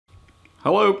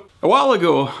Hello! A while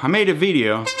ago I made a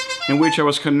video in which I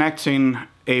was connecting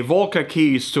a Volca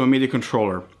Keys to a MIDI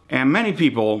controller, and many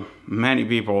people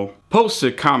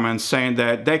posted comments saying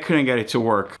that they couldn't get it to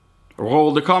work.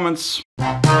 Roll the comments.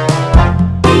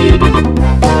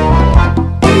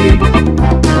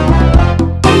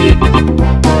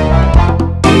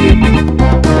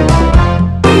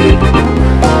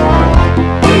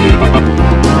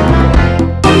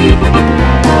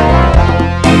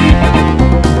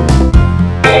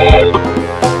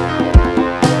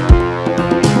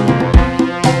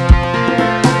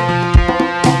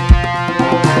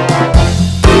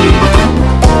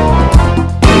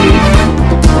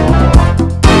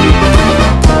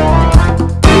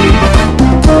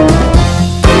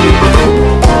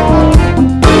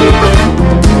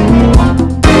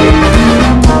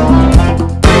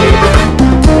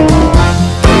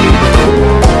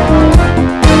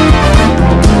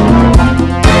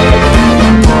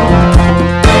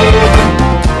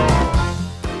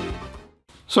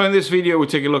 So in this video we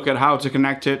take a look at how to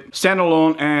connect it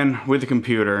standalone and with the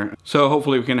computer. So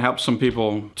hopefully we can help some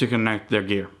people to connect their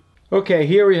gear. Okay,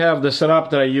 here we have the setup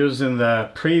that I used in the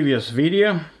previous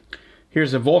video.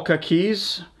 Here's the Volca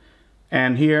Keys,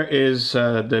 and here is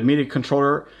the MIDI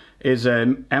controller is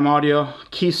a M-Audio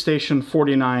Keystation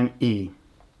 49E.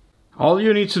 All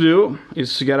you need to do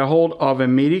is to get a hold of a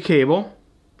MIDI cable,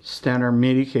 standard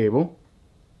MIDI cable.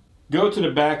 Go to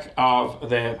the back of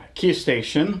the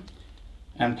Keystation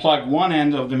and plug one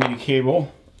end of the MIDI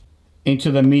cable into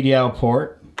the MIDI out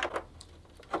port,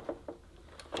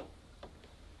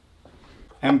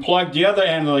 and plug the other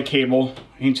end of the cable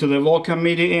into the Volca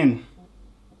MIDI in.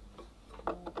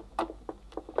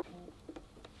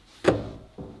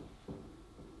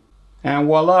 And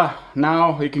voila,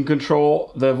 now you can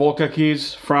control the Volca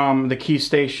Keys from the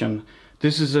Keystation.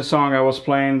 This is the song I was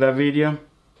playing in that video.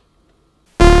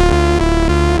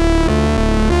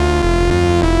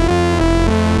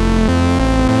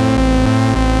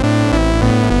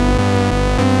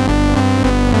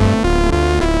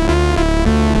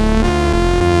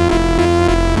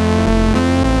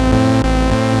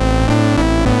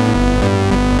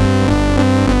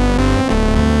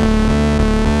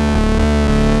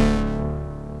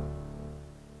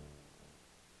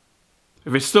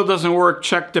 If it still doesn't work,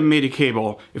 check the MIDI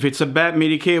cable. If it's a bad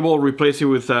MIDI cable, replace it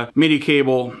with a MIDI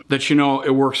cable that you know it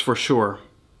works for sure.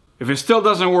 If it still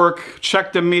doesn't work,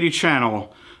 check the MIDI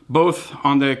channel, both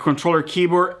on the controller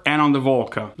keyboard and on the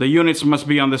Volca. The units must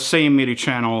be on the same MIDI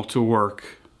channel to work.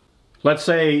 Let's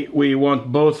say we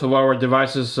want both of our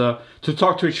devices to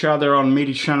talk to each other on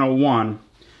MIDI channel 1.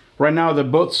 Right now they're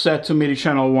both set to MIDI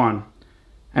channel 1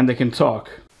 and they can talk.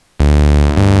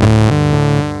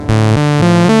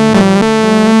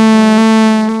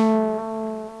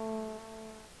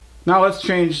 Now let's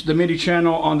change the MIDI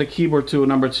channel on the keyboard to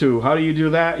number 2. How do you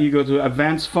do that? You go to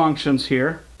Advanced Functions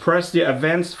here, press the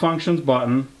Advanced Functions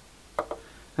button,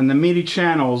 and the MIDI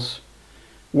channels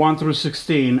 1 through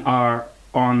 16 are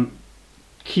on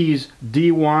keys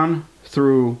D1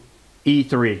 through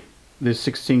E3. There's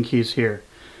 16 keys here.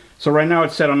 So right now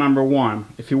it's set on number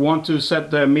 1. If you want to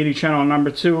set the MIDI channel on number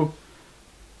 2,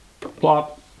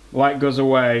 plop, light goes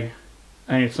away,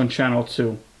 and it's on channel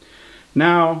 2.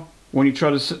 Now when you try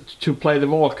to play the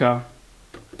Volca,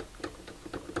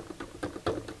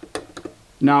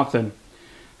 nothing.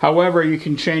 However, you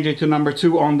can change it to number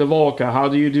 2 on the Volca. How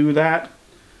do you do that?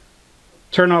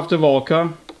 Turn off the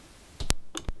Volca.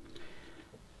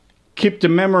 Keep the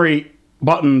memory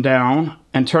button down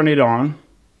and turn it on.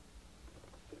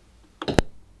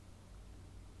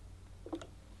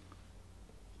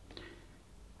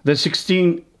 The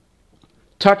 16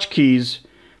 touch keys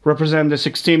represent the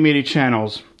 16 MIDI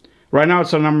channels. Right now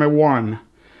it's on number 1.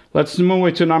 Let's move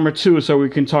it to number 2 so we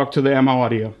can talk to the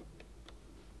M-Audio.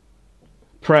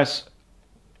 Press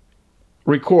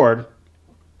record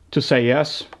to say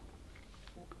yes.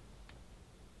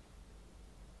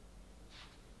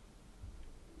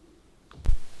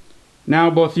 Now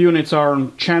both units are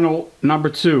on channel number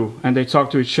 2 and they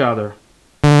talk to each other.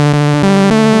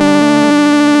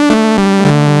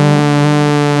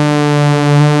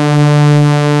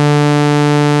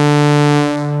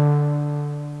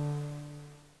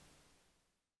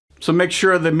 So make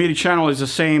sure the MIDI channel is the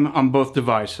same on both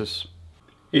devices.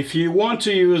 If you want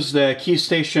to use the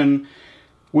Keystation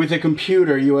with a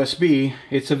computer USB,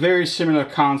 it's a very similar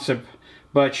concept,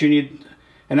 but you need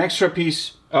an extra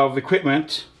piece of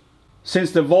equipment.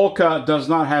 Since the Volca does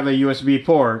not have a USB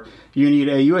port, you need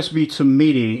a USB to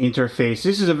MIDI interface.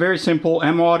 This is a very simple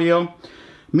M-Audio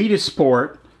MIDI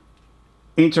Sport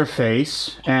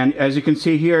interface, and as you can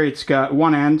see here, it's got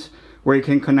one end where you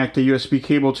can connect the USB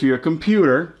cable to your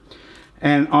computer,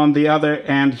 And on the other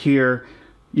end here,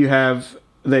 you have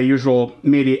the usual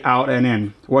MIDI out and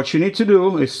in. What you need to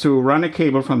do is to run a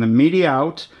cable from the MIDI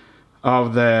out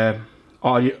of the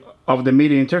audio of the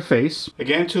MIDI interface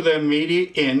again to the MIDI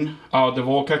in of the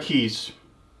Volca Keys.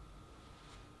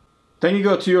 Then you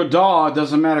go to your DAW. It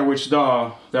doesn't matter which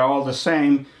DAW, they're all the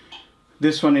same.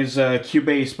 This one is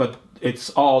Cubase, but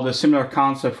it's all the similar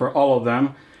concept for all of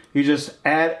them. You just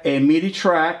add a MIDI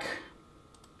track.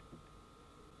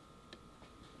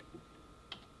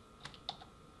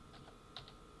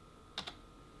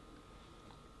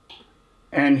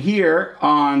 And here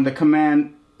on the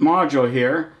command module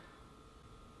here,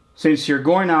 since you're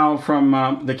going out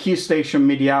from the key station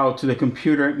MIDI out to the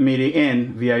computer MIDI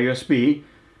in via USB,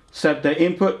 set the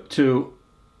input to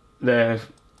the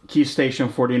key station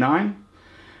 49.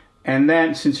 And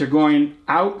then since you're going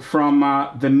out from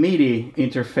the MIDI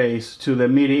interface to the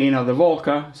MIDI in of the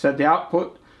Volca, set the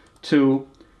output to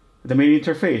the MIDI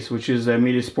interface, which is the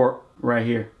MIDI port right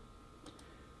here.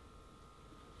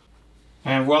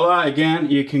 And voila,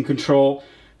 again, you can control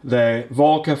the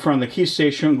Volca from the key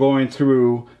station going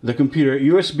through the computer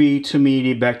USB to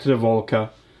MIDI back to the Volca.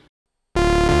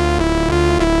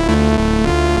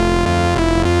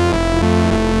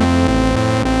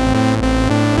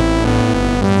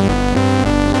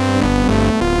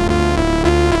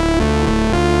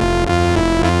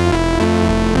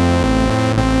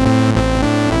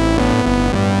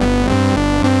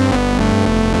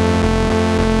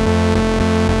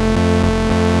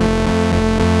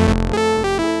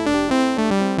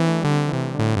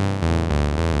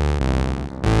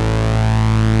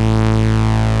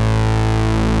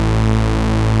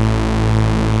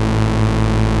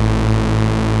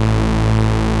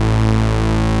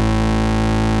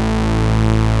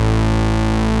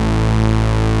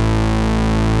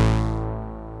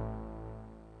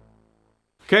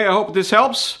 Okay, I hope this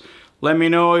helps. Let me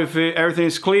know if everything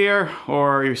is clear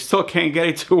or you still can't get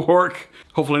it to work.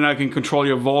 Hopefully now you can control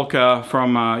your Volca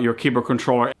from your keyboard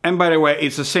controller. And by the way,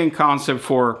 it's the same concept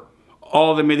for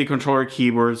all the MIDI controller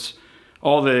keyboards,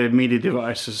 all the MIDI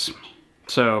devices.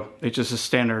 So it's just a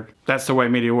standard. That's the way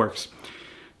MIDI works.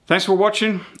 Thanks for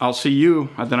watching. I'll see you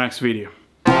at the next video.